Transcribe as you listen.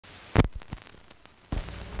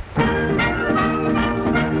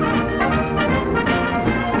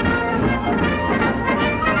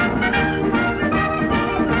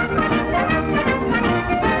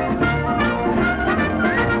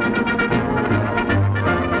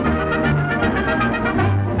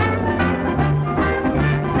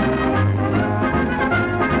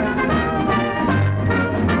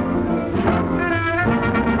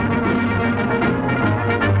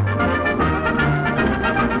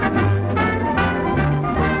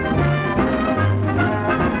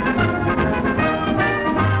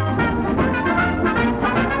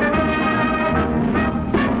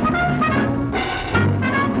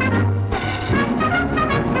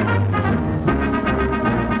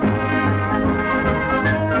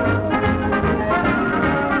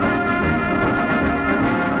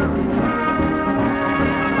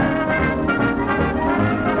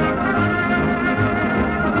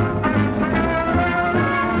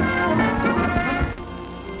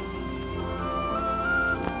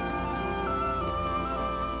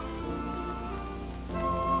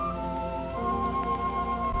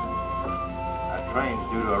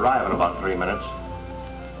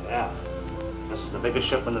This is the biggest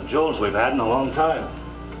shipment of jewels we've had in a long time.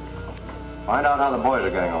 Find out how the boys are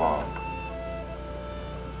getting along.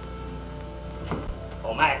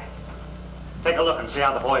 Oh, Mac, take a look and see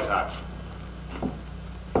how the boys are.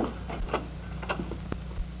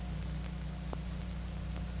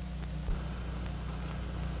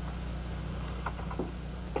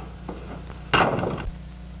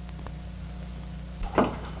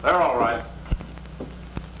 They're all right.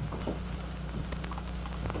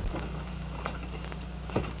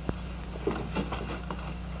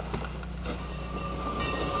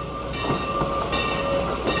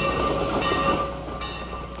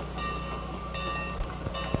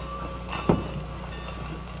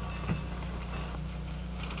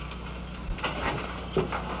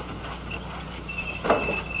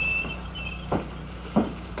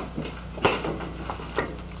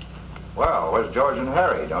 Well, where's George and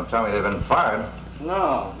Harry? Don't tell me they've been fired.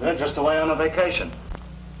 No, they're just away on a vacation.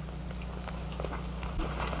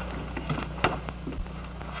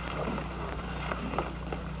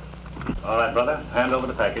 All right, brother, hand over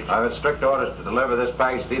the package. I've had strict orders to deliver this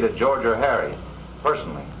package to either George or Harry,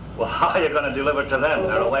 personally. Well, how are you going to deliver it to them?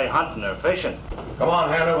 They're away hunting or fishing. Come on,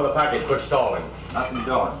 hand over the package. Quit stalling. Nothing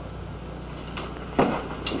doing.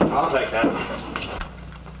 I'll take that.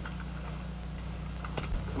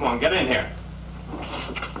 Come on, get in here.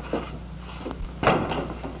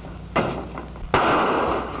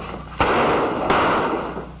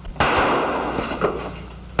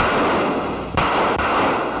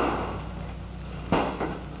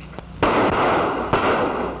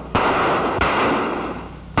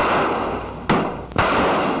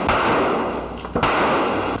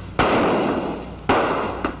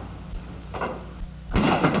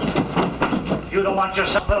 You don't want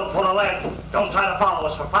yourself a little full of lead. Don't try to follow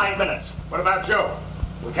us for 5 minutes. What about Joe?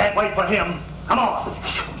 We can't wait for him. Come on.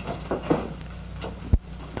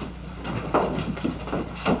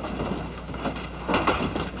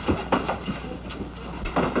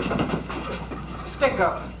 Stick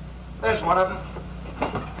up. There's one of them.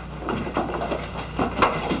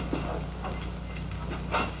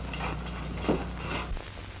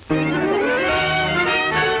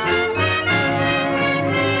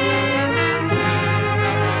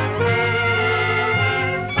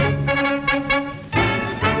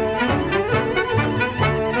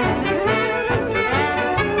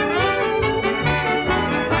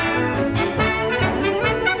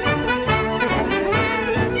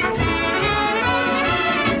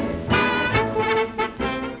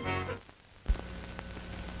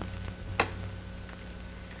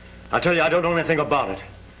 I tell you, I don't know anything about it.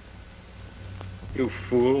 You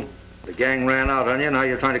fool. The gang ran out on you, now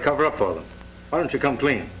you're trying to cover up for them. Why don't you come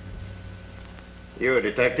clean? You a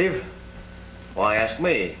detective? Why ask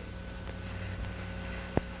me?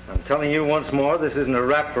 I'm telling you once more, this isn't a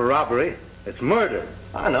rap for robbery. It's murder.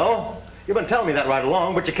 I know. You've been telling me that right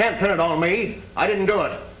along, but you can't pin it on me. I didn't do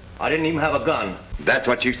it. I didn't even have a gun. That's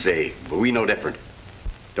what you say, but we know different.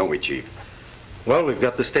 Don't we, Chief? Well, we've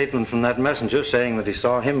got the statement from that messenger saying that he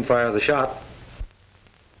saw him fire the shot.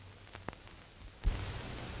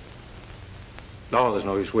 Oh, there's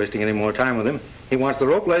no use wasting any more time with him. He wants the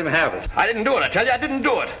rope, let him have it. I didn't do it, I tell you, I didn't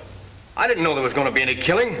do it. I didn't know there was going to be any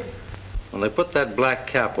killing. When they put that black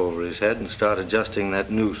cap over his head and start adjusting that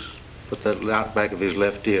noose, put that out back of his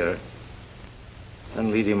left ear, then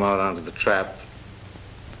lead him out onto the trap,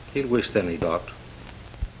 he'd wish then he thought.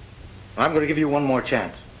 I'm going to give you one more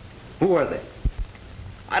chance. Who are they?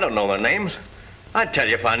 I don't know their names. I'd tell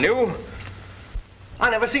you if I knew. I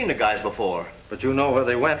never seen the guys before. But you know where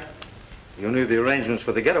they went. You knew the arrangements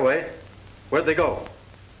for the getaway. Where'd they go?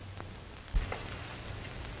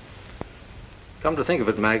 Come to think of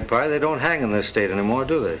it, Magpie, they don't hang in this state anymore,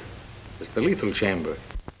 do they? It's the lethal chamber.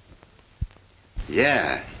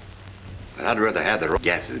 Yeah, but I'd rather have the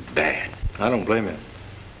gas is bad. I don't blame you.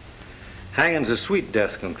 Hanging's a sweet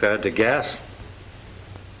death compared to gas.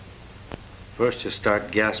 First you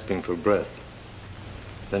start gasping for breath.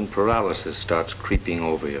 Then paralysis starts creeping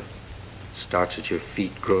over you. Starts at your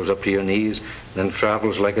feet, grows up to your knees, then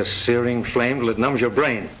travels like a searing flame till it numbs your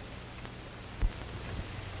brain.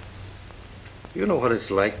 You know what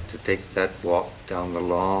it's like to take that walk down the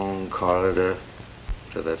long corridor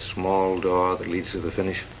to that small door that leads to the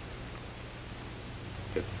finish?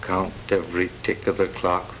 You count every tick of the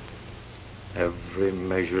clock, every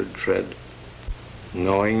measured tread,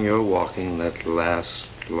 knowing you're walking that last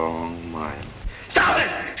long mile. Stop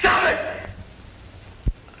it! Stop it!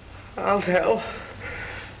 I'll tell.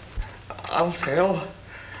 I'll tell.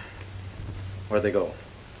 Where'd they go?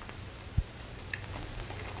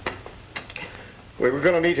 We were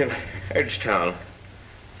going to meet in Edgetown.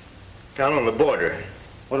 Down on the border.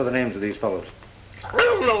 What are the names of these fellows? I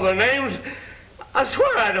don't know their names. I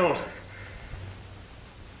swear I don't.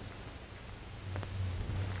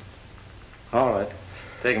 All right.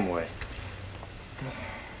 Take him away.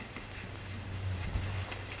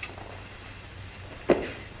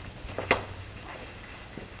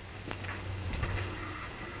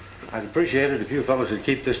 I'd appreciate it if you fellows would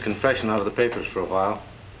keep this confession out of the papers for a while.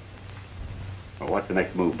 Well, what's the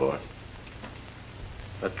next move, boss?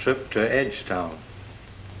 A trip to Edgetown.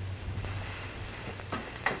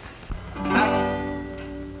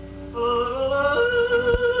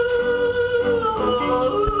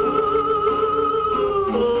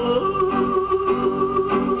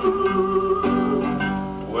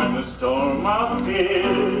 When the storm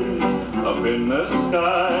appears up in the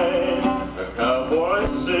sky, a cowboy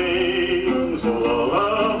sings a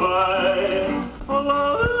lullaby. A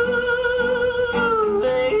lullaby.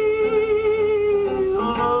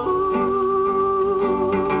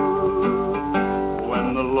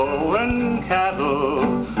 When the lowing cattle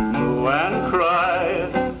moo and cry,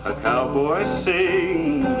 a cowboy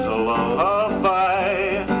sings a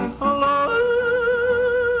lullaby.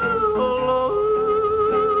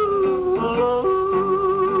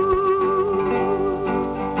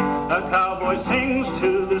 A cowboy sings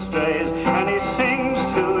to the strays, and he sings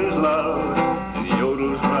to his love, and he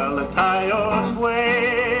yodels while the coyotes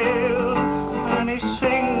wail, and he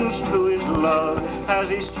sings to his love as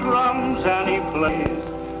he strums and he plays.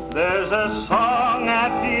 There's a song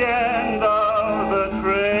at the end of the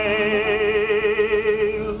trail.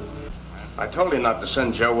 I told you not to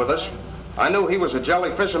send Joe with us. I knew he was a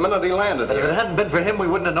jelly fisherman and he landed If it here. hadn't been for him, we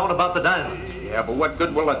wouldn't have known about the diamonds. Yeah, but what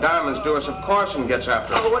good will the diamonds do us if Carson gets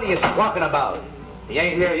after us? Oh, what are you talking about? He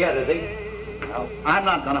ain't here yet, is he? Well, I'm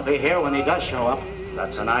not going to be here when he does show up.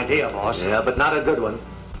 That's an idea, boss. Yeah, but not a good one.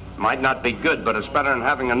 Might not be good, but it's better than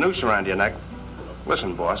having a noose around your neck.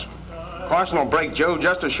 Listen, boss. Carson will break Joe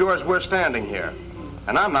just as sure as we're standing here.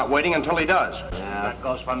 And I'm not waiting until he does. Yeah, That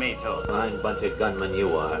goes for me, too. fine bunch of gunmen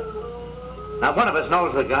you are. Now, one of us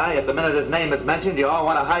knows the guy. At the minute his name is mentioned, you all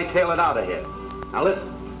want to hightail it out of here. Now, listen.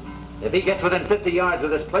 If he gets within 50 yards of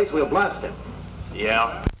this place, we'll blast him.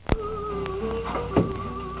 Yeah.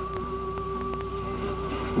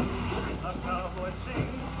 A cowboy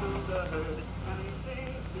sings to the herd, and he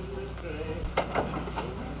sings to the stray,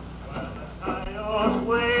 while the coyotes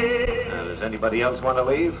wail. Does anybody else want to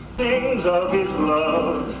leave? Sings of his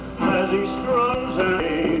love as he strums and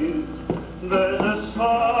plays. There's a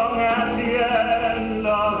song at the end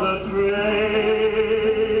of the trail.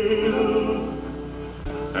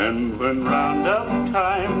 And when roundup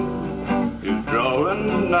time is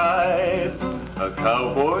drawing nigh, a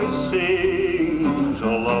cowboy sings a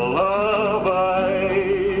lullaby.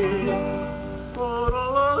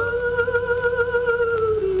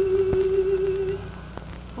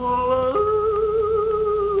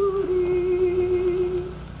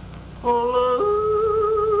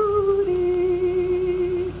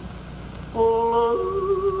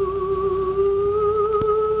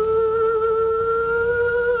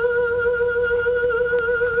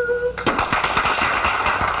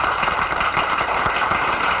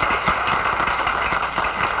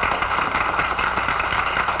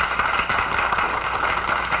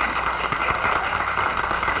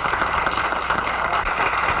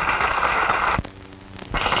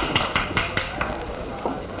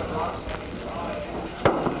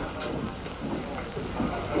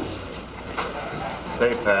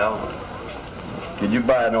 Say, pal, could you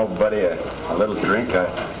buy an old buddy a little drink? I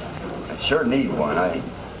sure need one. I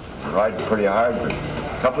ride pretty hard for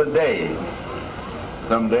a couple of days.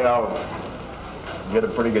 Someday I'll get a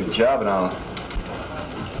pretty good job and I'll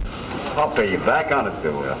pay you back on it,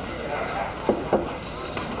 too. We'll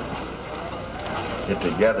get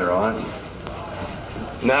together on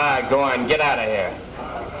it. Nah, go on. Get out of here.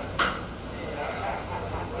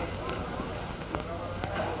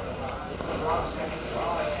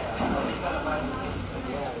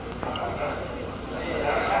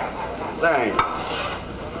 Thanks.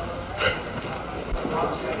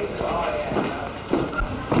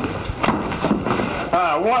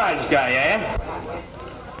 Wise guy, eh?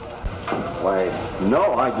 Why,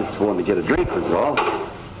 no, I just wanted to get a drink, was all.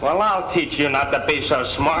 Well, I'll teach you not to be so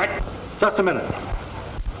smart. Just a minute.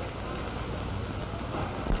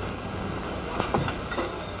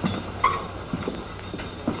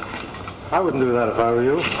 I wouldn't do that if I were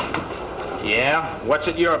you. Yeah? What's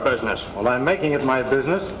it your business? Well, I'm making it my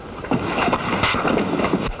business.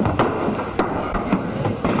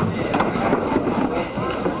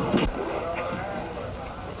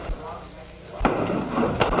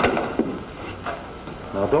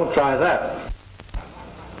 Now, don't try that.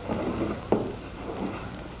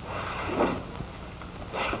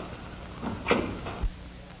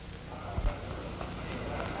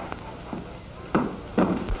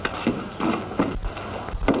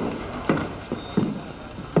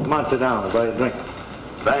 down, sit down. I'll buy you a drink.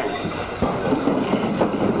 Thanks.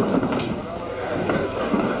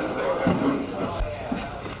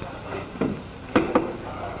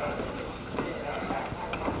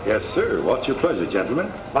 Yes, sir. What's your pleasure,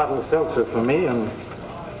 gentlemen? Bottle of seltzer for me and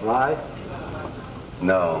rye.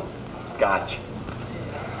 No. Scotch.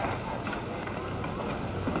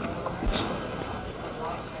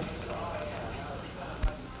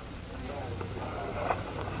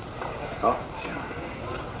 Oh,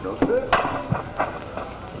 no, sir.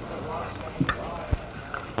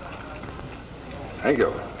 Thank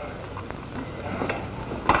you.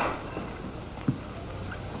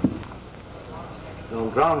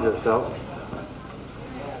 Don't drown yourself.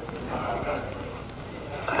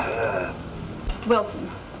 Wilson,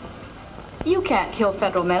 you can't kill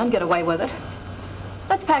federal men and get away with it.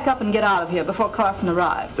 Let's pack up and get out of here before Carson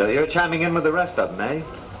arrives. So you're chiming in with the rest of them, eh?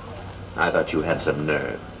 I thought you had some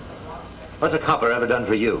nerve. What's a copper ever done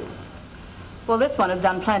for you? Well, this one has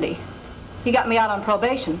done plenty. He got me out on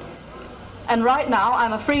probation. And right now,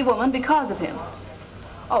 I'm a free woman because of him.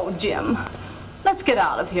 Oh, Jim, let's get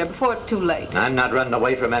out of here before it's too late. I'm not running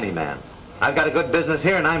away from any man. I've got a good business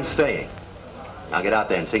here and I'm staying. Now get out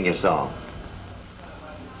there and sing your song.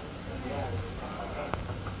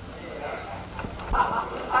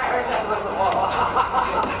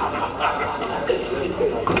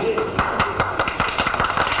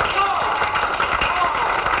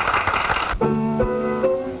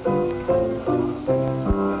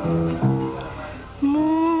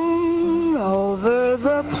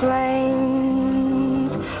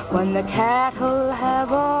 When the cattle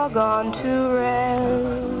have all gone to rest,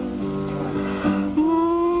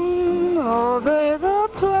 moon over the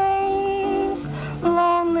plains,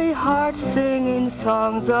 lonely hearts singing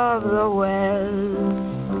songs of the west.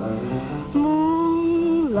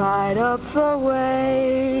 Moon, light up the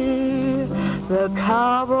way, the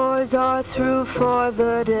cowboys are through for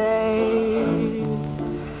the day.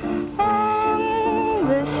 And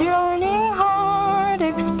this yearning heart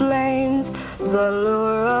explains the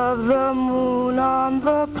lure of the moon on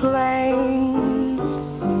the plains.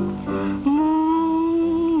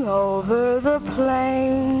 Moon over the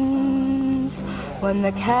plains, when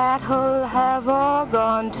the cattle have all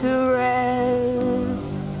gone to rest.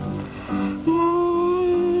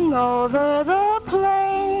 Moon over the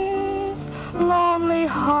plains, lonely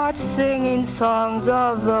hearts singing songs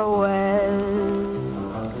of the west.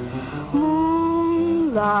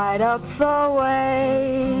 Moon, light up the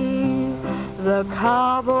way, the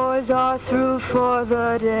cowboys are through for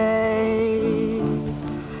the day.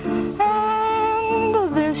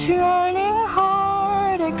 And this yearning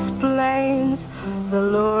heart explains the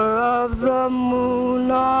lure of the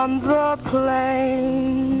moon on the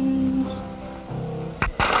plains.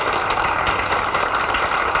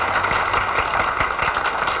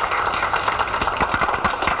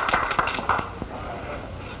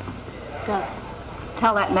 Gus,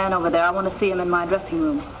 tell that man over there I want to see him in my dressing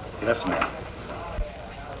room. Yes, ma'am.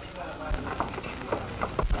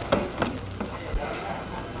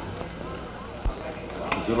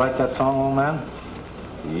 You like that song, old man?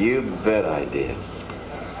 You bet I did.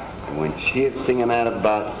 And when she is singing that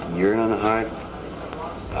about yearning hearts,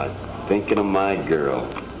 I was thinking of my girl.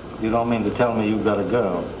 You don't mean to tell me you've got a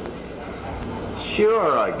girl?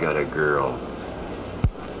 Sure, I got a girl.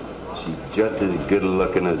 She's just as good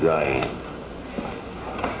looking as I am.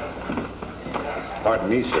 Pardon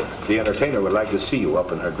me, sir. The entertainer would like to see you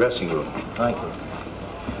up in her dressing room. Thank you.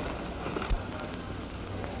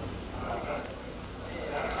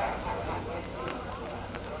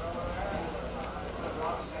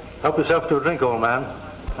 Help yourself to a drink, old man.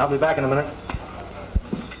 I'll be back in a minute.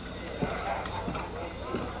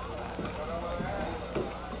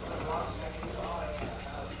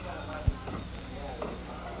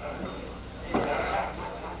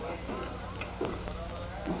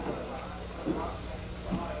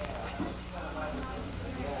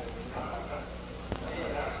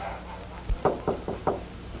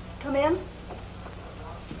 Come in.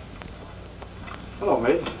 Hello,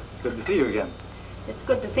 Midge. Good to see you again. It's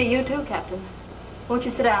good to see you too, Captain. Won't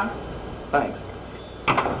you sit down? Thanks.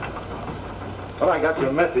 Well, I got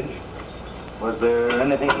your message. Was there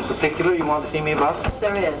anything in particular you wanted to see me about? Yes,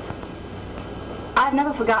 there is. I've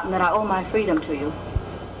never forgotten that I owe my freedom to you.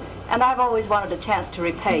 And I've always wanted a chance to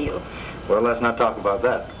repay you. Well, let's not talk about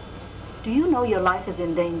that. Do you know your life is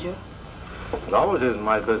in danger? It always is in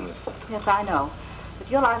my business. Yes, I know.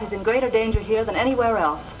 But your life is in greater danger here than anywhere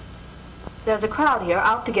else. There's a crowd here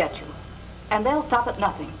out to get you. And they'll stop at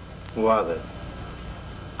nothing. Who are they?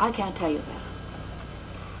 I can't tell you that.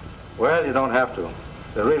 Well, you don't have to.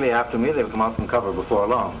 If they're really after me, they'll come out from cover before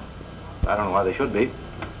long. I don't know why they should be.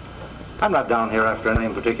 I'm not down here after any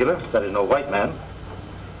in particular. That is, no white man.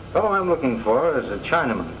 The fellow I'm looking for is a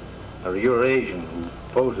Chinaman, or a Eurasian, who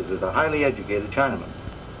poses as a highly educated Chinaman.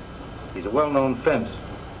 He's a well-known fence.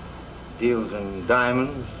 Deals in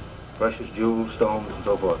diamonds, precious jewels, stones, and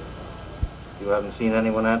so forth. You haven't seen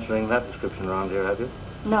anyone answering that description around here, have you?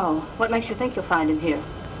 No. What makes you think you'll find him here?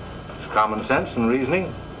 It's common sense and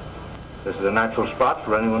reasoning. This is a natural spot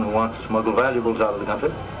for anyone who wants to smuggle valuables out of the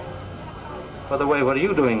country. By the way, what are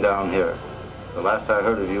you doing down here? The last I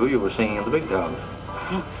heard of you, you were singing in the big towns.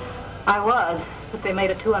 I was, but they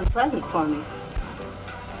made it too unpleasant for me.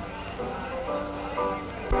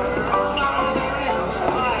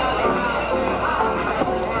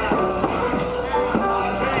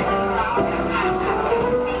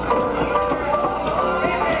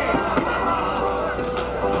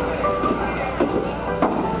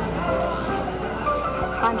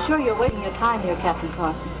 I'm sure you're wasting your time here, Captain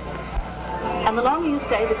Carson. And the longer you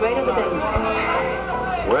stay, the greater the danger.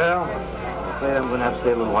 Well, I'm afraid I'm going to have to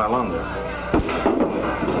stay a little while longer.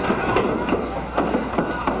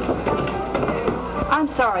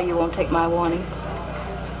 I'm sorry you won't take my warning.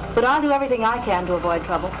 But I'll do everything I can to avoid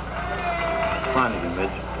trouble. Fine of you,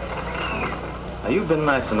 Midge. Now, you've been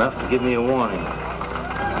nice enough to give me a warning.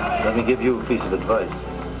 Let me give you a piece of advice.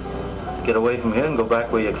 Get away from here and go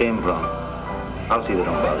back where you came from. I'll see they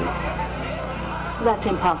don't bother you. That's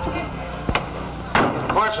impossible.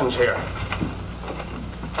 Carson's here.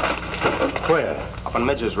 Where? Up in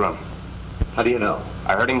Midge's room. How do you know?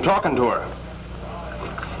 I heard him talking to her.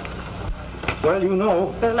 Well, you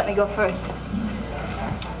know. Better let me go first.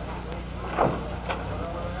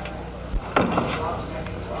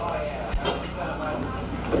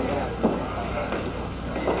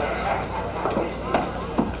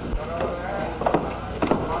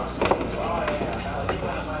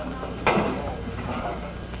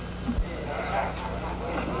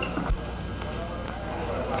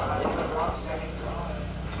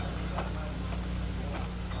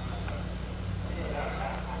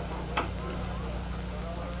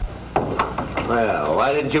 Well,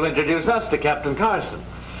 why didn't you introduce us to Captain Carson?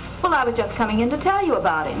 Well, I was just coming in to tell you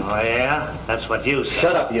about him. Oh, yeah? That's what you said.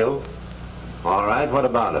 Shut up, you. All right, what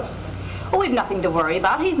about it? Oh, we've nothing to worry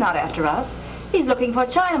about. He's not after us. He's looking for a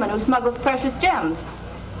Chinaman who smuggles precious gems.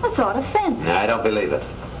 A sort of fence. I don't believe it.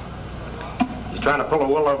 He's trying to pull the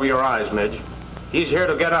wool over your eyes, Midge. He's here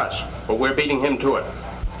to get us, but we're beating him to it.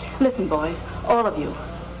 Listen, boys, all of you.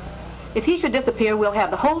 If he should disappear, we'll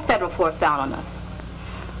have the whole federal force down on us.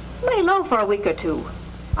 Lay low for a week or two.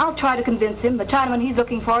 I'll try to convince him the Chinaman he's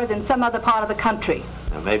looking for is in some other part of the country.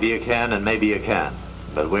 Now, maybe you can and maybe you can't,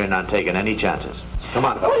 but we're not taking any chances. Come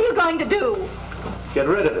on, What are you going to do? get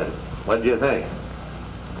rid of him. What do you think?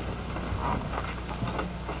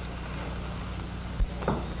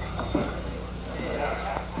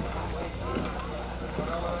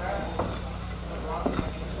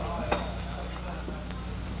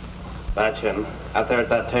 That's him, out there at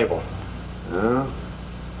that table. Huh?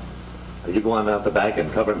 You go on out the back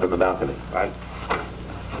and cover him from the balcony. Right.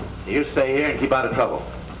 You stay here and keep out of trouble.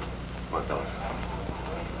 Come on, fellas.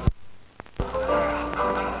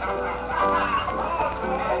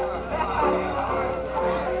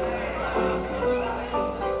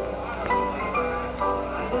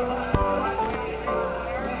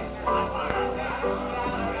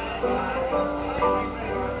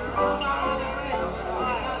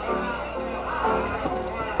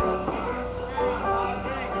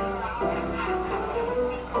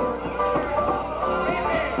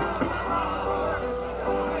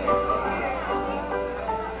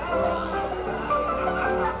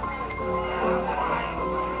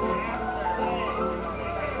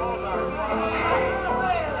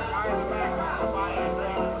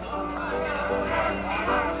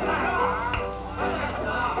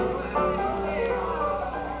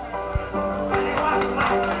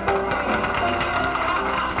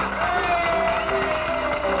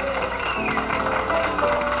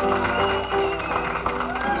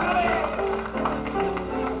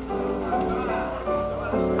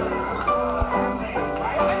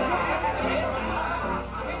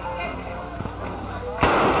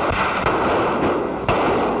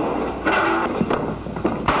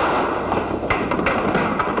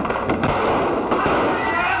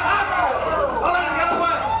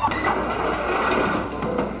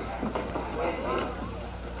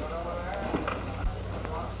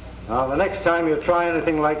 Now, the next time you try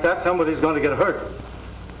anything like that, somebody's going to get hurt.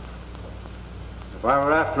 If I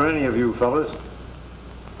were after any of you fellas,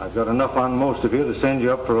 I've got enough on most of you to send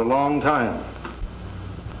you up for a long time.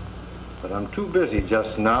 But I'm too busy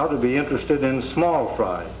just now to be interested in small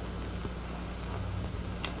fry.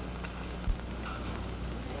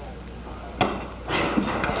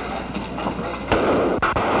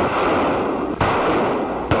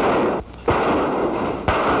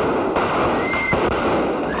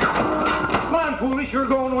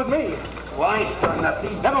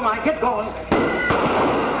 right, get going.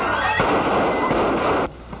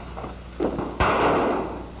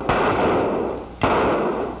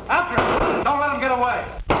 After him. Don't let him get away.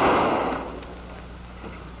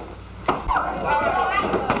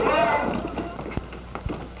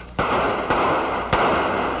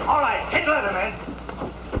 All right, hit leather, man.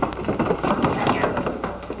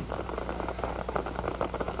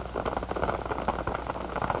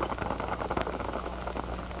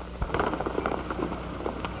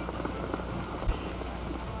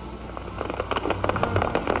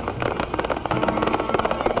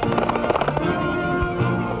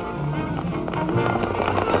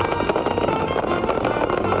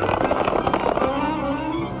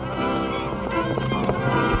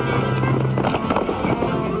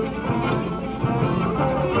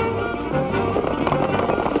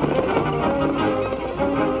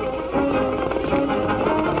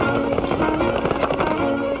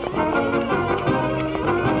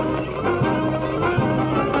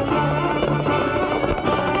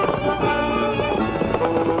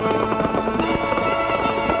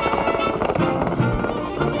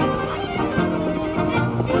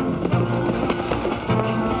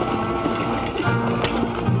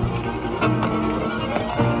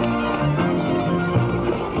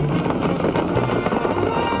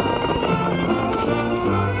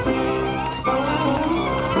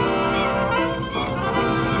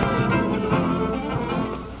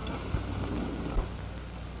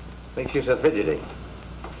 She's so fidgety.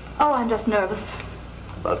 Oh, I'm just nervous.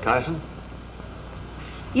 About Carson?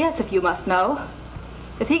 Yes, if you must know.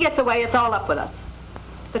 If he gets away, it's all up with us.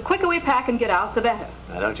 The quicker we pack and get out, the better.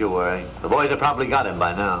 Now, don't you worry. The boys have probably got him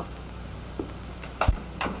by now.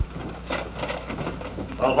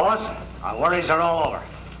 Well, boss, our worries are all over.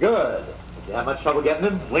 Good. Did you have much trouble getting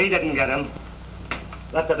him? We didn't get him.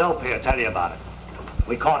 Let the dope here tell you about it.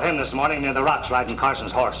 We caught him this morning near the rocks riding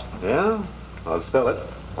Carson's horse. Yeah? Well, spill it.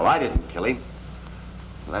 Well, I didn't kill him.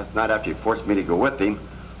 Last night after he forced me to go with him,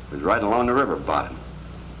 I was riding along the river bottom.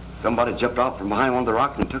 Somebody jumped off from behind one of the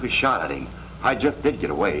rocks and took a shot at him. I just did get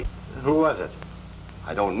away. Who was it?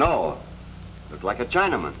 I don't know. Looked like a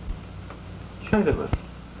Chinaman. Chinaman?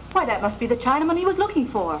 Why, that must be the Chinaman he was looking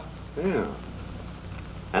for. Yeah.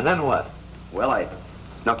 And then what? Well, I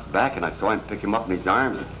snuck back and I saw him pick him up in his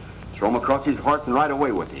arms and throw him across his horse and ride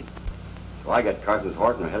away with him. So I got Carson's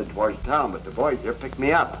horse and headed towards town, but the boys here picked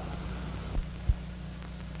me up.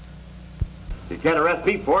 You can't arrest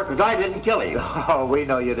me for it because I didn't kill him. Oh, we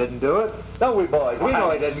know you didn't do it. Don't we, boys? We know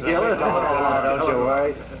he didn't kill her. Oh, don't you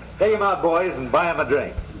worry. Take him out, boys, and buy him a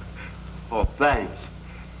drink. Oh, thanks.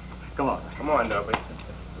 Come on. Come on, Dopey.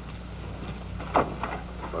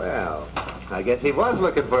 Well, I guess he was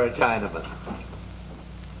looking for a Chinaman.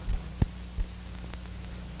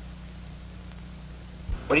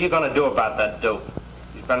 What are you going to do about that dope?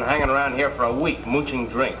 He's been hanging around here for a week, mooching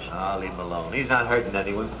drinks. I'll leave him alone. He's not hurting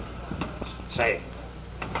anyone. Say,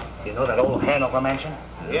 you know that old Hanover mansion?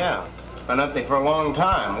 Yeah. It's been empty for a long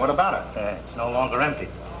time. What about it? It's no longer empty.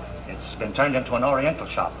 It's been turned into an Oriental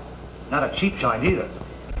shop. Not a cheap joint either.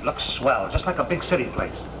 It looks swell, just like a big city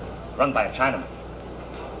place. Run by a Chinaman.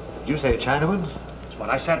 Did you say a Chinaman? That's what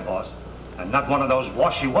I said, boss. And not one of those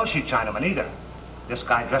washy-washy Chinamen either. This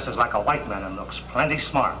guy dresses like a white man and looks plenty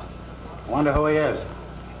smart. Wonder who he is.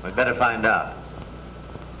 We'd better find out.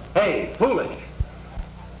 Hey, foolish!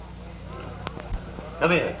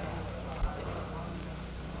 Come here.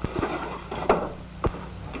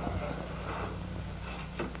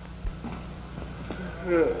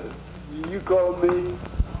 You called me?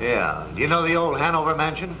 Yeah. Do you know the old Hanover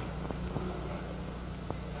mansion?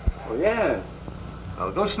 Oh, yeah.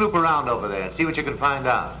 Well, go snoop around over there and see what you can find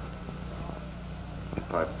out.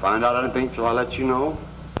 If I find out anything, shall I let you know?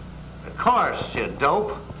 Of course, you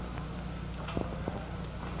dope.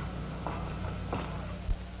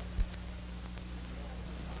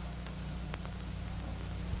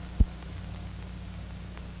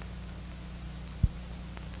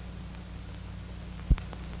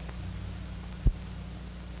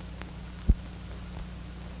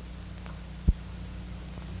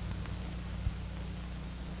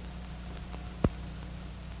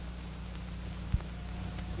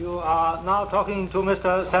 You are now talking to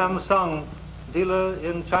Mr. Samsung, dealer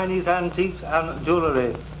in Chinese antiques and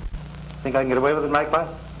jewelry. Think I can get away with it, Magpie?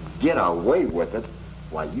 Get away with it?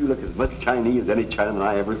 Why, you look as much Chinese as any Chinaman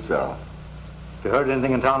I ever saw. Have you heard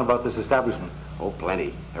anything in town about this establishment? Oh,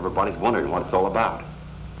 plenty. Everybody's wondering what it's all about.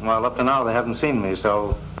 Well, up to now they haven't seen me,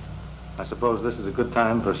 so I suppose this is a good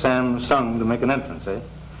time for Samsung to make an entrance, eh?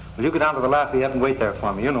 Will you go down to the Lafayette and wait there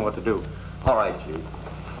for me? You know what to do. All right, Chief.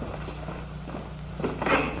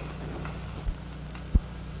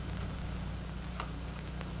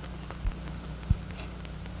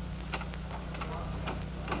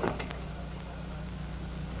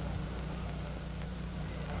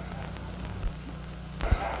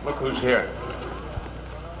 Look who's here.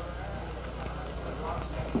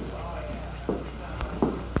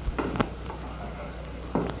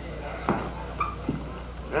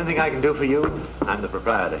 Is there anything I can do for you? I'm the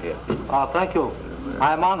proprietor here. Thank you.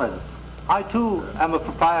 I am honored. I, too, am a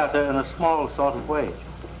proprietor in a small sort of way.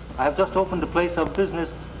 I have just opened a place of business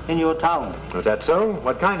in your town. Is that so?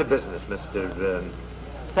 What kind of business, Mr.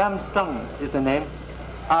 Sam Stung is the name.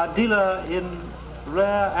 A dealer in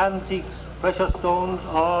rare antiques, precious stones,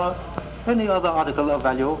 or any other article of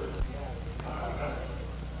value.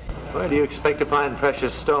 Where do you expect to find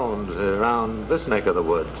precious stones around this neck of the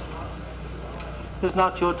woods? Is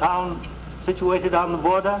not your town situated on the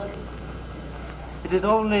border? It is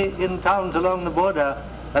only in towns along the border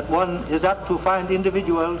that one is apt to find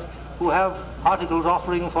individuals who have articles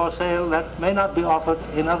offering for sale that may not be offered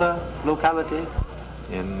in other localities.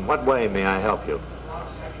 In what way may I help you?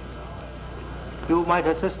 You might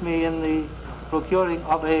assist me in the procuring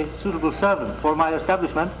of a suitable servant for my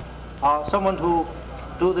establishment, or someone who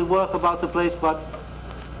do the work about the place, but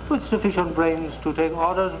with sufficient brains to take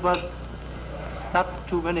orders, but not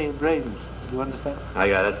too many brains. Do you understand? I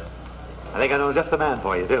got it. I think I know just the man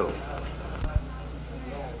for you, too.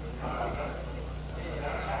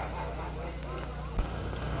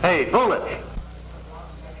 Hey, pull it!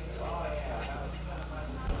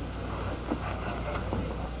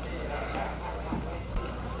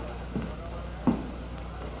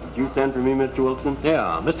 Did you send for me, Mr. Wilson?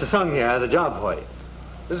 Yeah, Mr. Sung here has a job for you.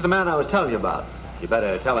 This is the man I was telling you about. You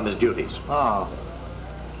better tell him his duties.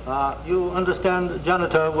 You understand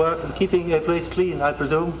janitor work and keeping a place clean, I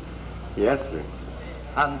presume? Yes, sir.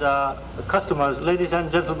 And customers, ladies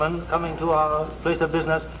and gentlemen, coming to our place of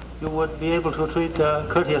business, you would be able to treat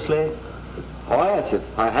courteously. Oh, yes,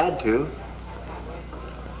 if I had to.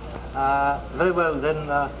 Very well, then,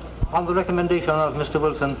 on the recommendation of Mr.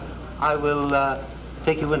 Wilson, I will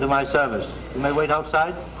take you into my service. You may wait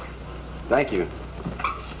outside. Thank you.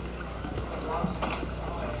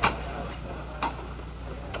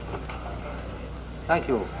 Thank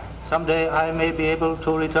you. Someday I may be able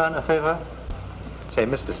to return a favor. Say,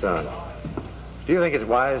 Mr. Sung, do you think it's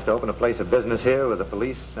wise to open a place of business here with the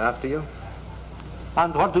police after you?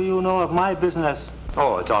 And what do you know of my business?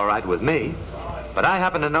 Oh, it's all right with me. But I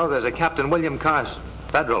happen to know there's a Captain William Carson,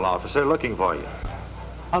 federal officer, looking for you.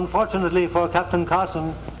 Unfortunately for Captain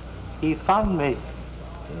Carson, he found me.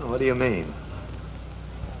 What do you mean?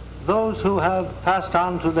 Those who have passed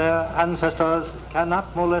on to their ancestors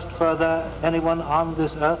cannot molest further anyone on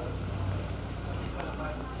this earth.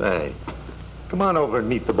 Say, come on over and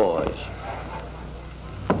meet the boys.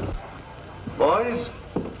 Boys,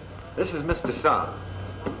 this is Mr. Sung.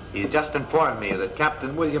 He's just informed me that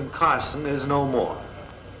Captain William Carson is no more.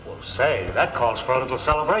 Well, say, that calls for a little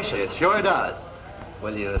celebration. It sure does.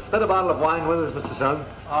 Will you spit a bottle of wine with us, Mr. Sung?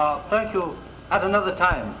 Thank you. At another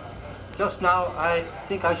time. Just now, I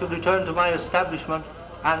think I should return to my establishment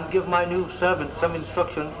and give my new servant some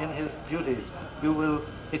instruction in his duties. You will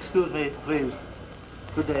excuse me, please.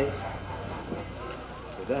 Good day.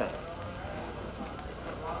 Good day.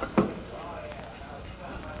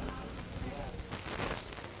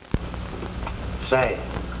 Say,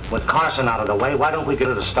 with Carson out of the way, why don't we get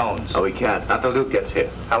to the stones? Oh, we can't. Not till Luke gets here.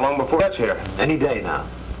 How long before he gets here? Any day now.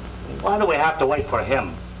 Why do we have to wait for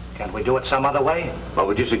him? Can't we do it some other way? What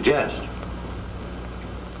would you suggest?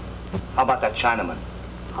 How about that Chinaman?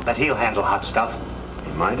 I'll bet he'll handle hot stuff.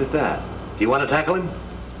 You mind at that. Do you want to tackle him?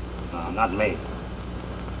 No, not me.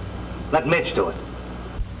 Let Midge do it.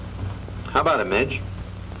 How about it, Midge?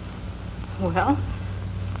 Well,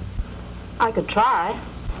 I could try.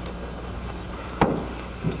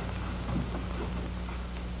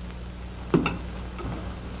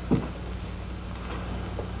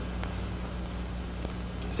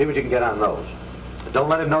 See what you can get on those. But don't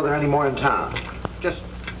let him know there are any more in town. Just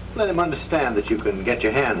let him understand that you can get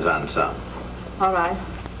your hands on some. All right.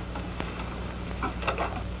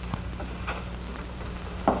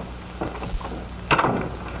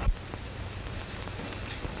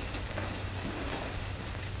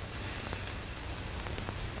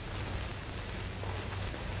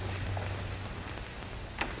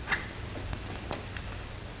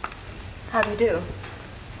 How do you do?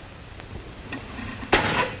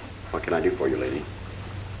 What can I do for you, lady?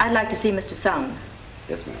 I'd like to see Mr. Sung.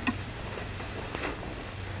 Yes, ma'am.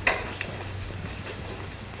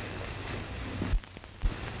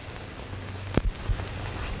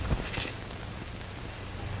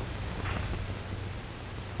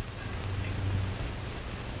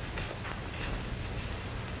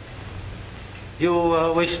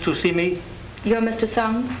 You wish to see me? You're Mr.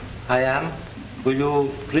 Sung? I am. Will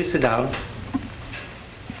you please sit down?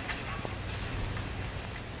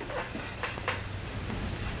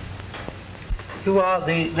 You are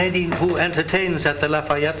the lady who entertains at the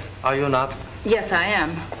Lafayette, are you not? Yes, I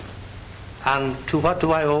am. And to what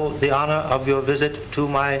do I owe the honor of your visit to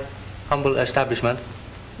my humble establishment?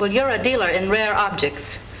 Well, you're a dealer in rare objects.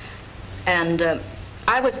 And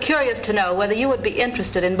I was curious to know whether you would be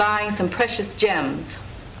interested in buying some precious gems.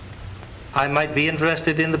 I might be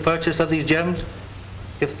interested in the purchase of these gems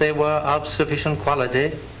if they were of sufficient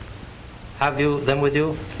quality. Have you them with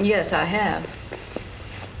you? Yes, I have.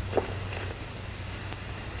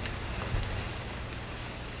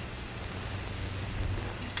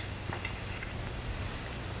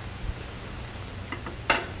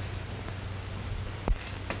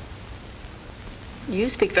 You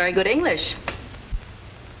speak very good English.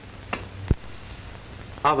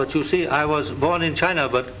 Ah, but you see, I was born in China,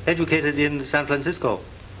 but educated in San Francisco.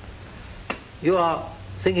 You are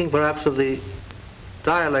thinking perhaps of the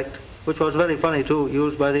dialect, which was very funny too,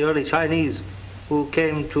 used by the early Chinese who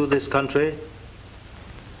came to this country.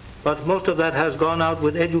 But most of that has gone out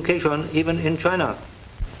with education, even in China.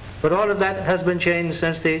 But all of that has been changed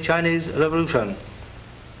since the Chinese Revolution.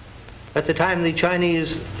 At the time, the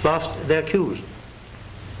Chinese lost their cues.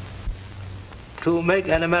 To make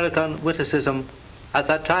an American witticism, at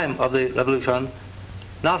that time of the revolution,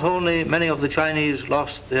 not only many of the Chinese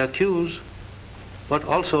lost their cues, but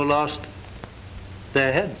also lost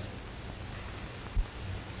their heads.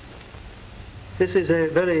 This is a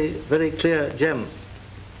very, very clear gem,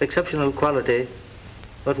 exceptional quality,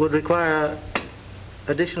 but would require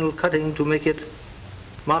additional cutting to make it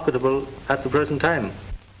marketable at the present time.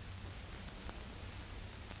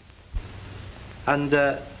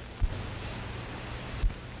 And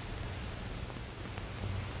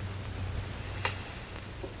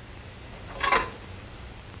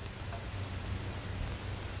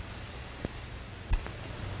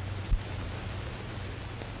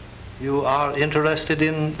you are interested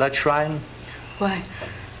in that shrine? Why,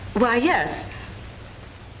 yes.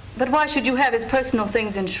 But why should you have his personal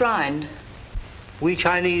things enshrined? We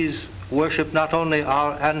Chinese worship not only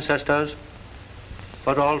our ancestors,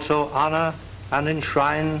 but also honor and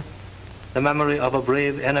enshrine the memory of a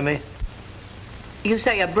brave enemy. You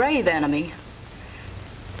say a brave enemy?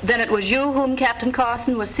 Then it was you whom Captain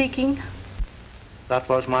Carson was seeking? That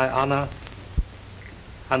was my honor.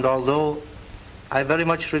 And although I very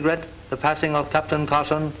much regret the passing of Captain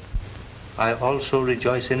Carson, I also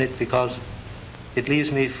rejoice in it because it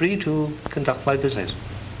leaves me free to conduct my business.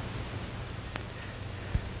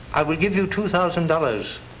 I will give you $2,000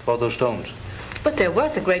 for those stones. But they're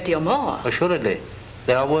worth a great deal more. Assuredly.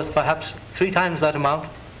 They are worth perhaps 3 times that amount.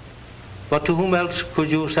 But to whom else could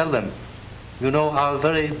you sell them? You know, our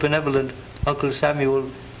very benevolent Uncle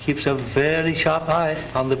Samuel keeps a very sharp eye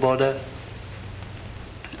on the border.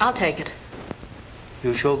 I'll take it.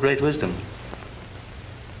 You show great wisdom.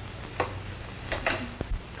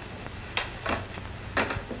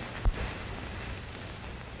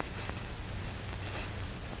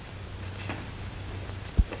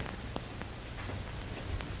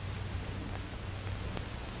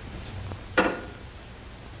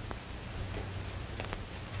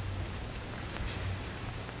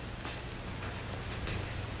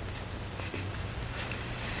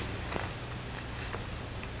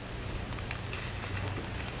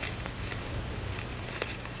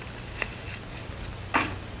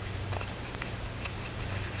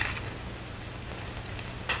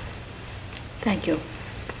 Thank you.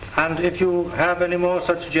 And if you have any more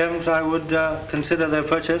such gems, I would consider their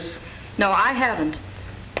purchase. No, I haven't.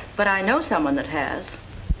 But I know someone that has.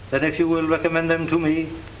 Then if you will recommend them to me,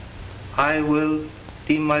 I will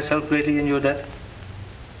deem myself greatly in your debt.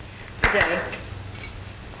 Good day.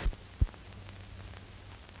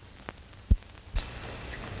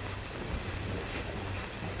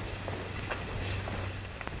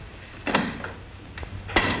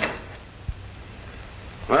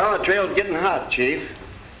 Well, the trail's getting hot, Chief.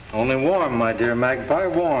 Only warm, my dear Magpie,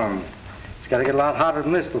 warm. It's got to get a lot hotter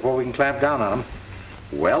than this before we can clamp down on them.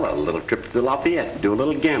 Well, a little trip to the Lafayette, do a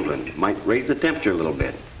little gambling. Might raise the temperature a little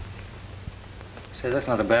bit. Say, that's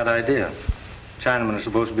not a bad idea. Chinamen are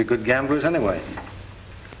supposed to be good gamblers anyway.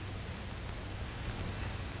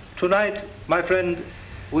 Tonight, my friend,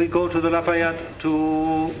 we go to the Lafayette to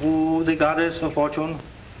woo the goddess of fortune.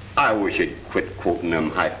 I wish you'd quit quoting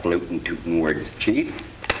them highfalutin tootin' words, Chief.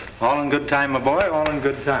 All in good time, my boy, all in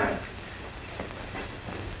good time.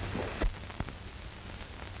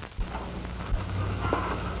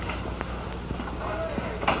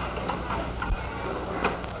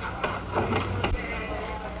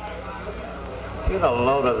 Get a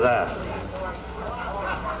load of that.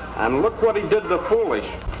 And look what he did to Foolish.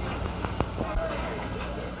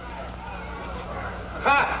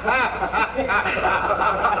 Ha! I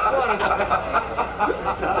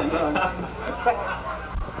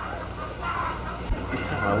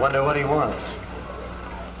wonder what he wants.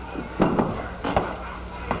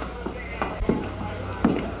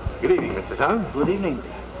 Good evening, Mr. Sung. Good evening.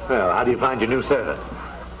 Well, how do you find your new servant?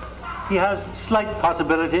 He has slight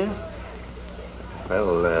possibilities.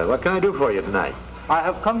 Well, what can I do for you tonight? I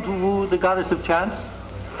have come to woo the goddess of chance.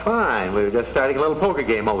 Fine. We were just starting a little poker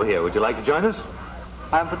game over here. Would you like to join us?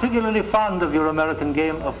 I am particularly fond of your American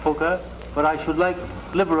game of poker, but I should like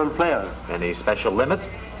liberal players. Any special limits?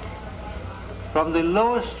 From the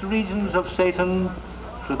lowest regions of Satan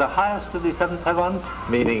to the highest of the seventh heaven.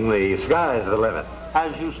 Meaning the sky's the limit.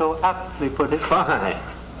 As you so aptly put it. Fine.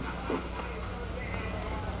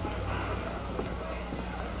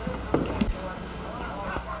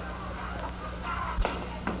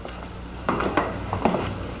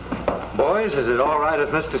 Boys, is it all right if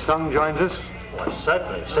Mr. Sung joins us? Why,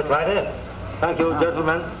 certainly. Sit right in. Thank you,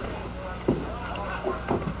 gentlemen.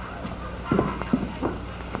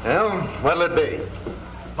 Well, what'll it be?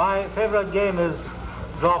 My favorite game is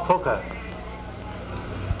draw poker.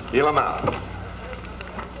 Deal 'em out.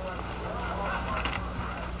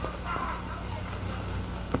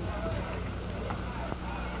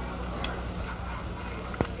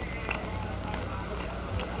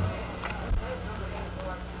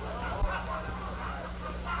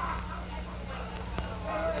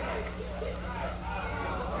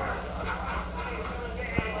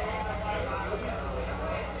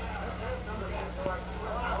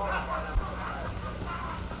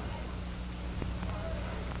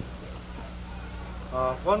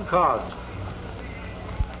 One card.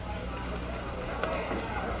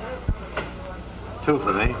 Two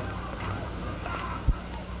for me.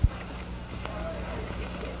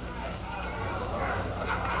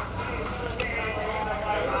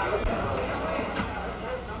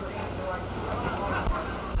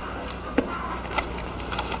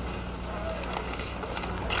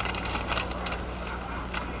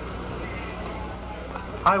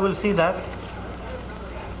 I will see that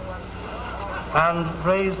and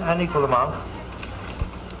raise an equal amount.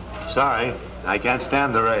 Sorry, I can't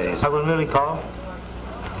stand the raise. I will merely call.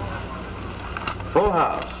 Full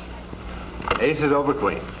house. Aces over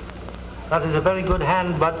queen. That is a very good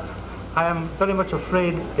hand, but I am very much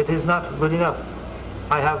afraid it is not good enough.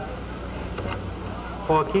 I have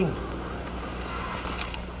 4 kings.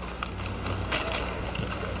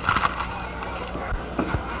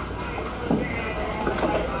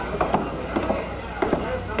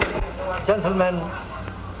 Gentlemen,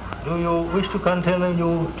 do you wish to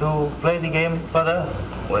continue to play the game further?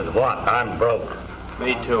 With what? I'm broke.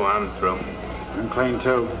 Me too, I'm through. I'm clean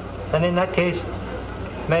too. Then in that case,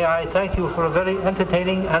 may I thank you for a very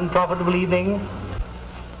entertaining and profitable evening.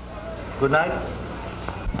 Good night.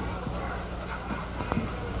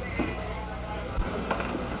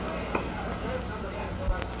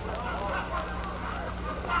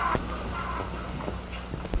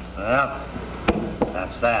 Well,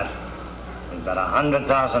 that's that. We've got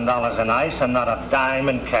 $100,000 in ice and not a dime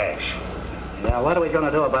in cash. Yeah, what are we going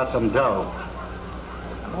to do about some dough?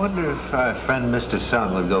 I wonder if our friend Mr.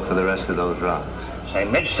 Sung would go for the rest of those rounds. Say,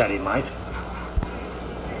 Midge said he might.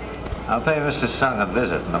 I'll pay Mr. Sung a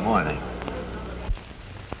visit in the morning.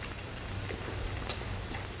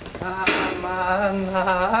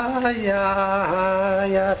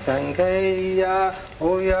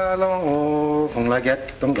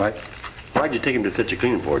 Why'd you take him to such a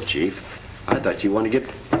clean for, Chief? I thought you wanted to get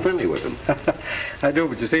friendly with him. I do,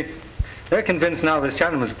 but you see, they're convinced now this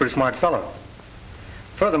Chinaman's a pretty smart fellow.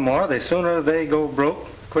 Furthermore, the sooner they go broke,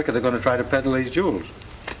 the quicker they're going to try to peddle these jewels.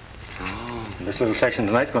 And this little section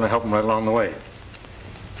tonight's going to help them right along the way. You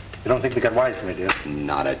don't think they got wise to me, do you?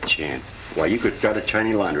 Not a chance. Why, you could start a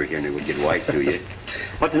Chinese laundry here and it would get wise to you.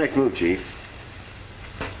 What's the next move, Chief?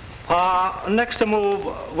 Next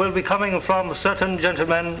move will be coming from certain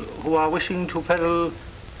gentlemen who are wishing to peddle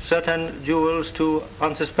certain jewels to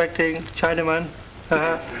unsuspecting Chinaman.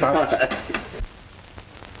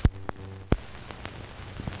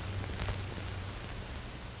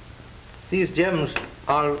 These gems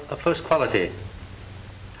are of first quality.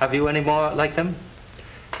 Have you any more like them?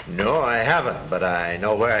 No, I haven't, but I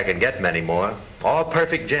know where I can get many more. All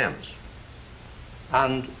perfect gems.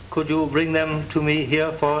 And could you bring them to me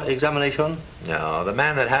here for examination? No, the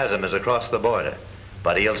man that has them is across the border.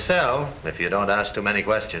 But he'll sell if you don't ask too many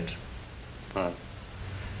questions. The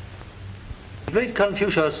great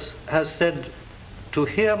Confucius has said, to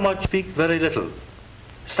hear much, speak very little.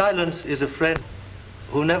 Silence is a friend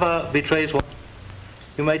who never betrays one.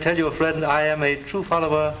 You may tell your friend I am a true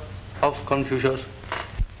follower of Confucius.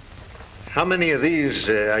 How many of these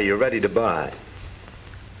are you ready to buy?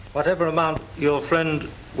 Whatever amount your friend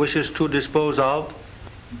wishes to dispose of.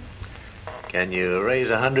 Can you raise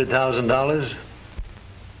 $100,000?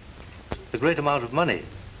 A great amount of money.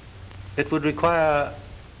 It would require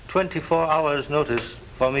 24 hours notice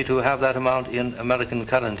for me to have that amount in American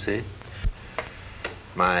currency.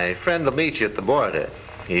 My friend will meet you at the border.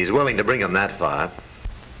 He's willing to bring him that far.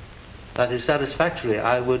 That is satisfactory.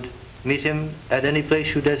 I would meet him at any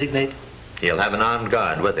place you designate. He'll have an armed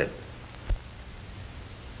guard with him.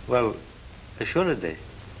 Well, assuredly.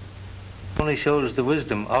 Only shows the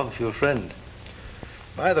wisdom of your friend.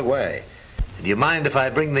 By the way, do you mind if I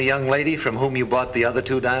bring the young lady from whom you bought the other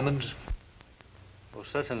 2 diamonds? Oh,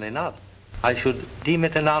 certainly not. I should deem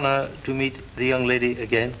it an honor to meet the young lady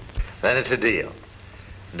again. Then it's a deal.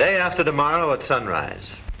 Day after tomorrow at sunrise.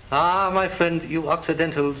 Ah, my friend, you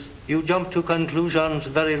Occidentals, you jump to conclusions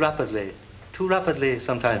very rapidly. Too rapidly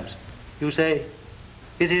sometimes. You say,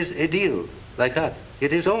 it is a deal, like that.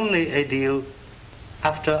 It is only a deal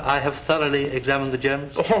after I have thoroughly examined the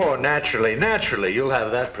gems. Oh, naturally, naturally. You'll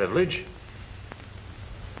have that privilege.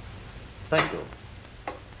 Thank you.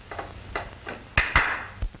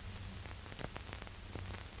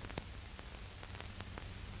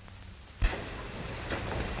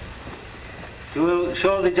 You will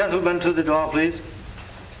show the gentleman to the door, please.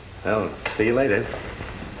 Well, see you later.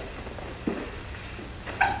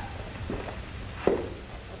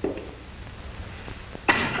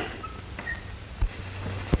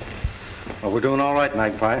 Well, we're doing all right,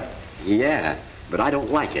 Magpie. Yeah, but I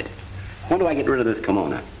don't like it. When do I get rid of this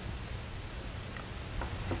kimono?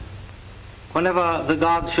 Whenever the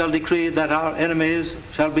gods shall decree that our enemies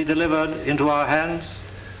shall be delivered into our hands.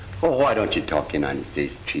 Oh, why don't you talk United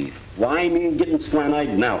States, Chief? Why, I mean, getting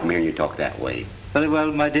slant-eyed now from hearing you talk that way. Very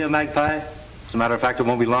well, my dear Magpie. As a matter of fact, it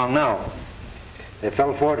won't be long now. They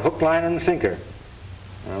fell for it hook, line, and sinker.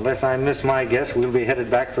 Unless I miss my guess, we'll be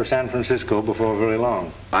headed back for San Francisco before very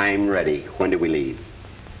long. I'm ready. When do we leave?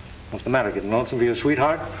 What's the matter, getting lonesome for your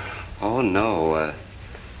sweetheart? Oh, no.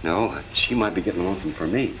 No, she might be getting lonesome for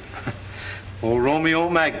me. Old Romeo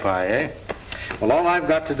Magpie, eh? Well, all I've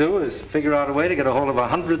got to do is figure out a way to get a hold of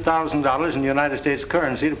 $100,000 in United States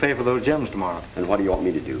currency to pay for those gems tomorrow. And what do you want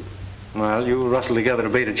me to do? Well, you rustle together a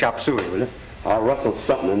bait of chop suey, will you? I'll rustle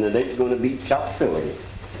something and it ain't going to be chop suey.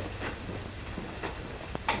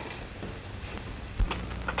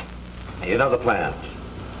 You know the plan.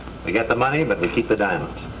 We get the money, but we keep the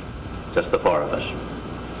diamonds. Just the 4 of us.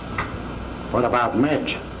 What about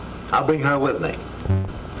Midge? I'll bring her with me.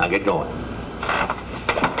 I'll get going.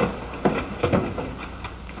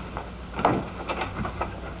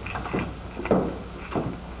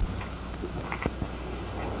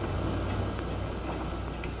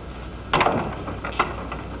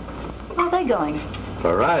 Where are they going?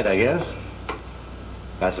 For a ride, I guess.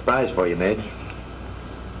 Got a surprise for you, Midge.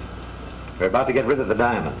 We're about to get rid of the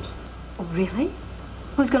diamonds. Oh, really?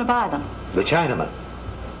 Who's going to buy them? The Chinaman.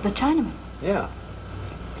 The Chinaman? Yeah.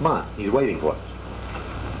 Come on, he's waiting for us.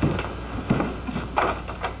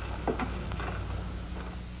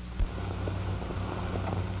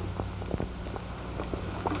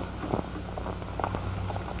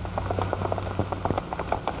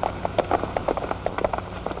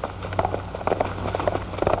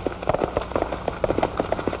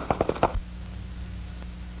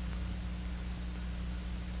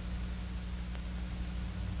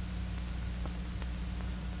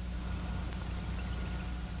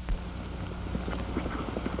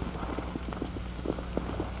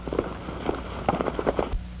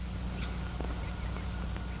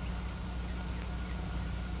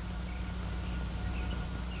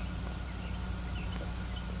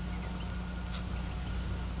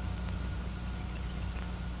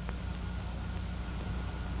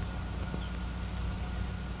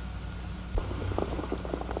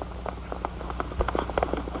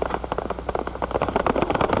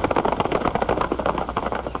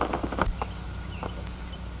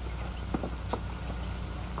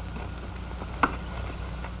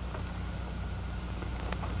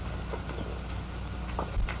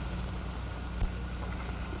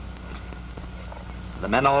 The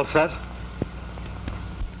men all set?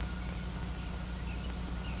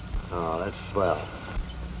 Oh, that's swell.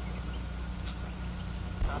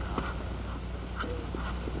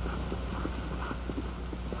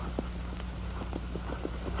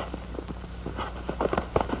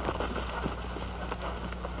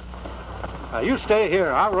 Now, you stay here.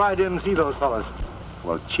 I'll ride in and see those fellas.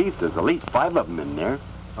 Well, Chief, there's at least 5 of them in there.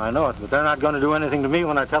 I know it, but they're not going to do anything to me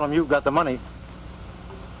when I tell them you've got the money.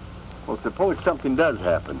 Well, suppose something does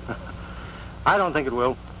happen. I don't think it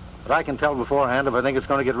will, but I can tell beforehand if I think it's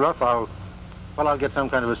going to get rough, I'll Well, I'll get some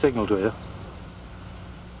kind of a signal to you.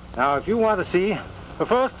 Now, if you want to see a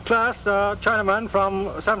first-class Chinaman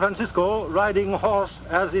from San Francisco riding a horse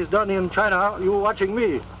as is done in China, you're watching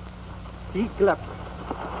me. Eat left.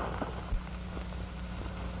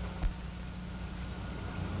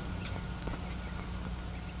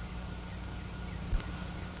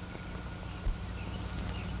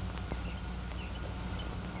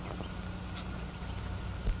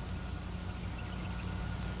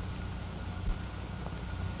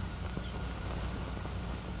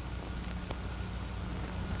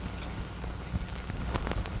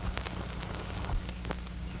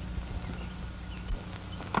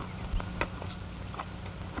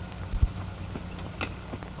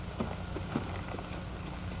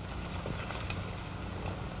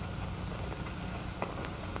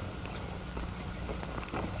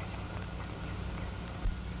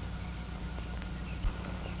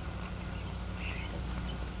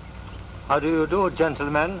 How do you do,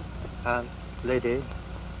 gentlemen and lady?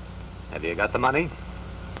 Have you got the money?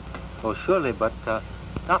 Oh, surely, but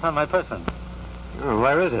not on my person. Oh,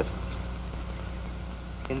 where is it?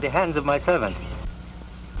 In the hands of my servant.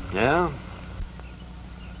 Yeah?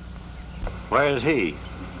 Where is he?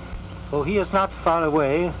 Oh, he is not far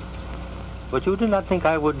away, but you do not think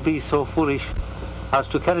I would be so foolish as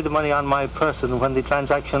to carry the money on my person when the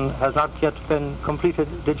transaction has not yet been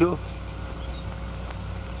completed, did you?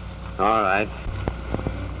 All right.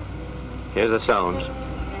 Here's the stones.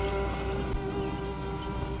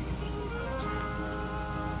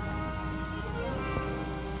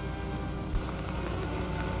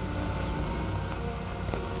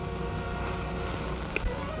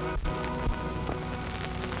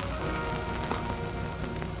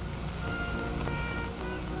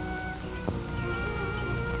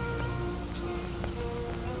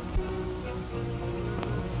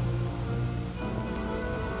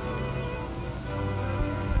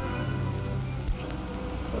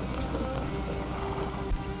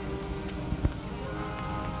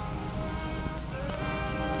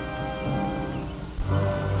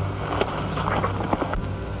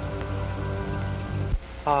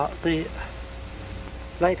 The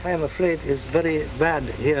light, I am afraid, is very bad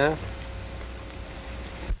here.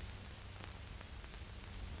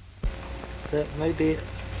 There may be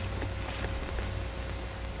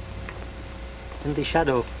in the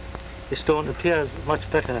shadow, the stone appears much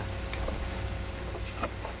better.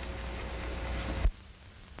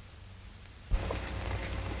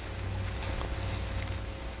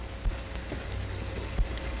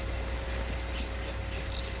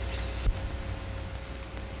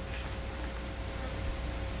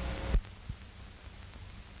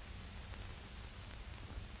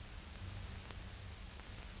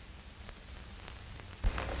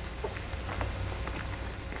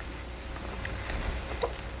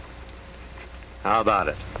 How about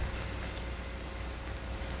it?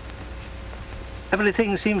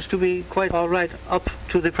 Everything seems to be quite all right up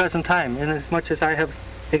to the present time, inasmuch as I have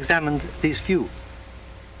examined these few.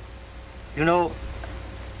 You know,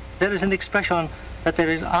 there is an expression that there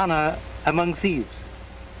is honor among thieves,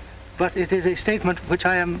 but it is a statement which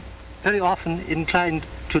I am very often inclined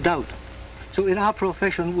to doubt. So in our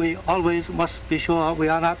profession, we always must be sure we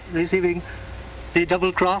are not receiving the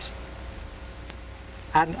double cross.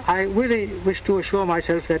 And I really wish to assure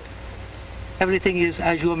myself that everything is,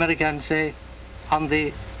 as you Americans say, on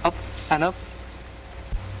the up and up.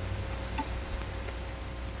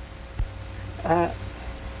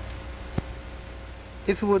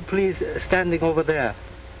 If you would please, standing over there,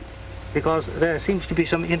 because there seems to be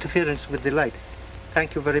some interference with the light.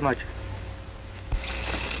 Thank you very much.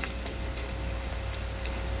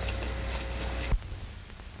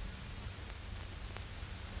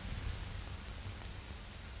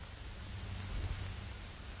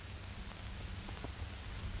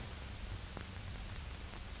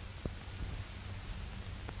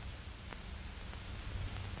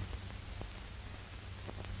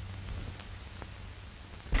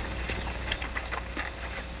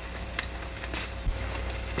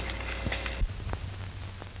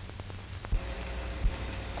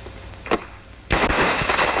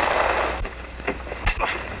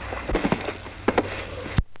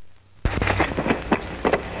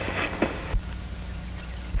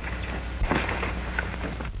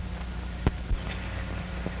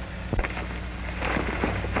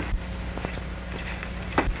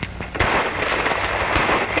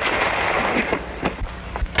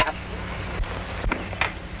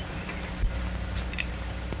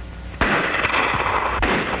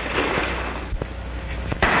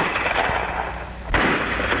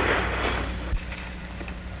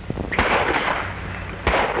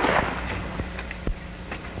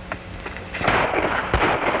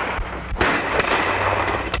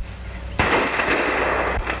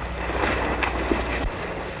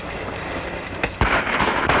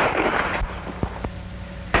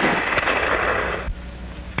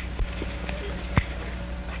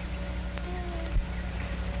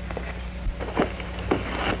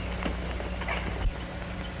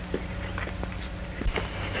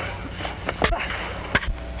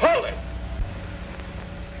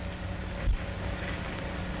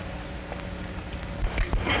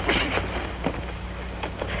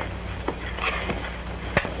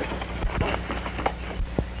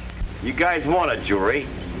 You guys want a jewelry?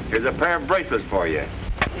 Here's a pair of bracelets for you.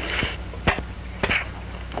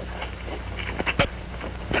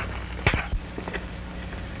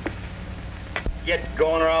 Get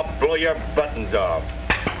going or I'll blow your buttons off.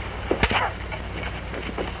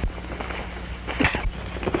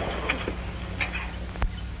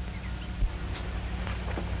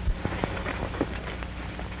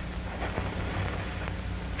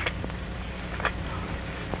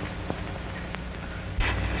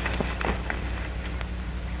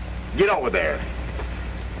 Get over there.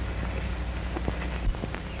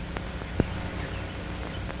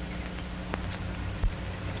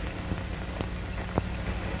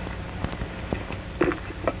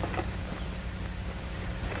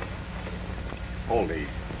 Hold these.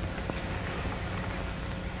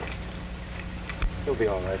 You'll be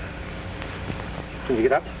all right. Can you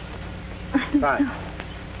get up? Fine.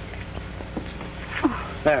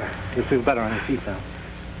 There. You'll feel better on your feet now.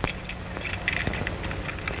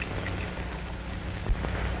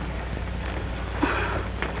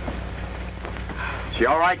 She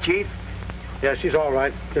all right, Chief? Yeah, she's all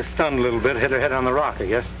right. Just stunned a little bit. Hit her head on the rock, I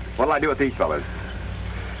guess. What'll I do with these fellas?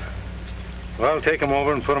 Well, take them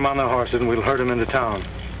over and put them on their horses, and we'll herd them into town.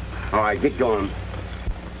 All right, get going.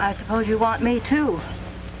 I suppose you want me, too.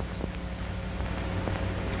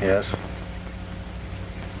 Yes.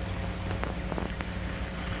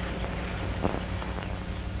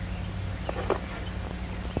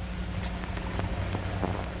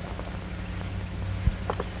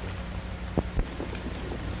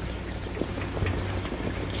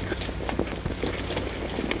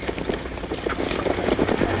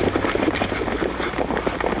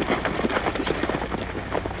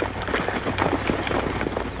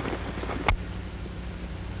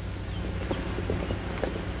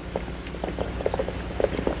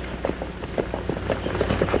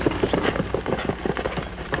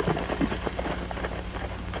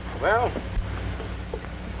 Well,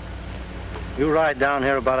 you ride down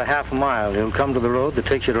here about a half a mile. You'll come to the road that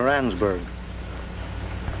takes you to Randsburg.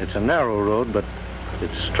 It's a narrow road, but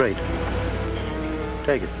it's straight.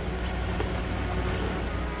 Take it.